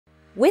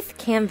With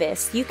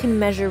Canvas, you can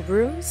measure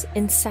rooms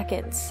in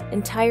seconds,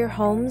 entire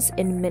homes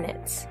in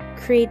minutes,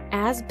 create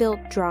as-built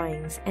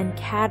drawings and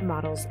CAD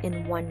models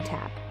in one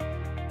tap,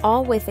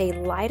 all with a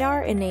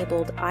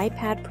LiDAR-enabled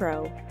iPad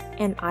Pro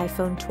and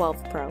iPhone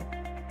 12 Pro.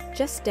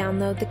 Just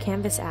download the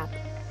Canvas app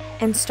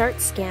and start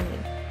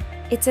scanning.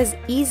 It's as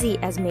easy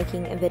as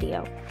making a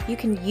video. You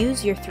can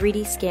use your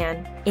 3D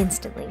scan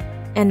instantly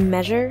and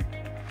measure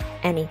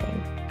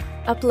anything.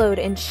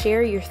 Upload and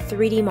share your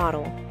 3D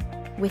model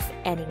with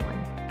anyone.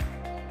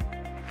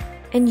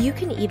 And you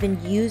can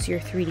even use your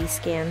 3D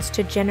scans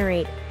to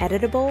generate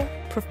editable,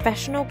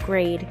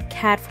 professional-grade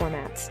CAD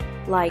formats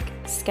like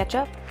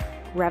SketchUp,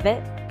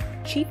 Revit,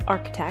 Chief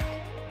Architect,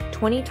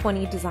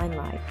 2020 Design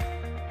Live,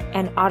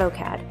 and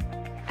AutoCAD,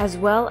 as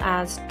well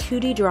as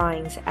 2D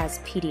drawings as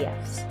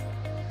PDFs.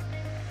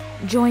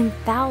 Join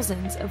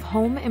thousands of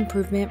home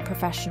improvement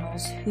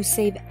professionals who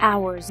save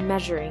hours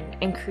measuring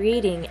and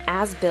creating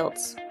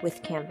as-builts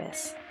with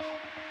Canvas.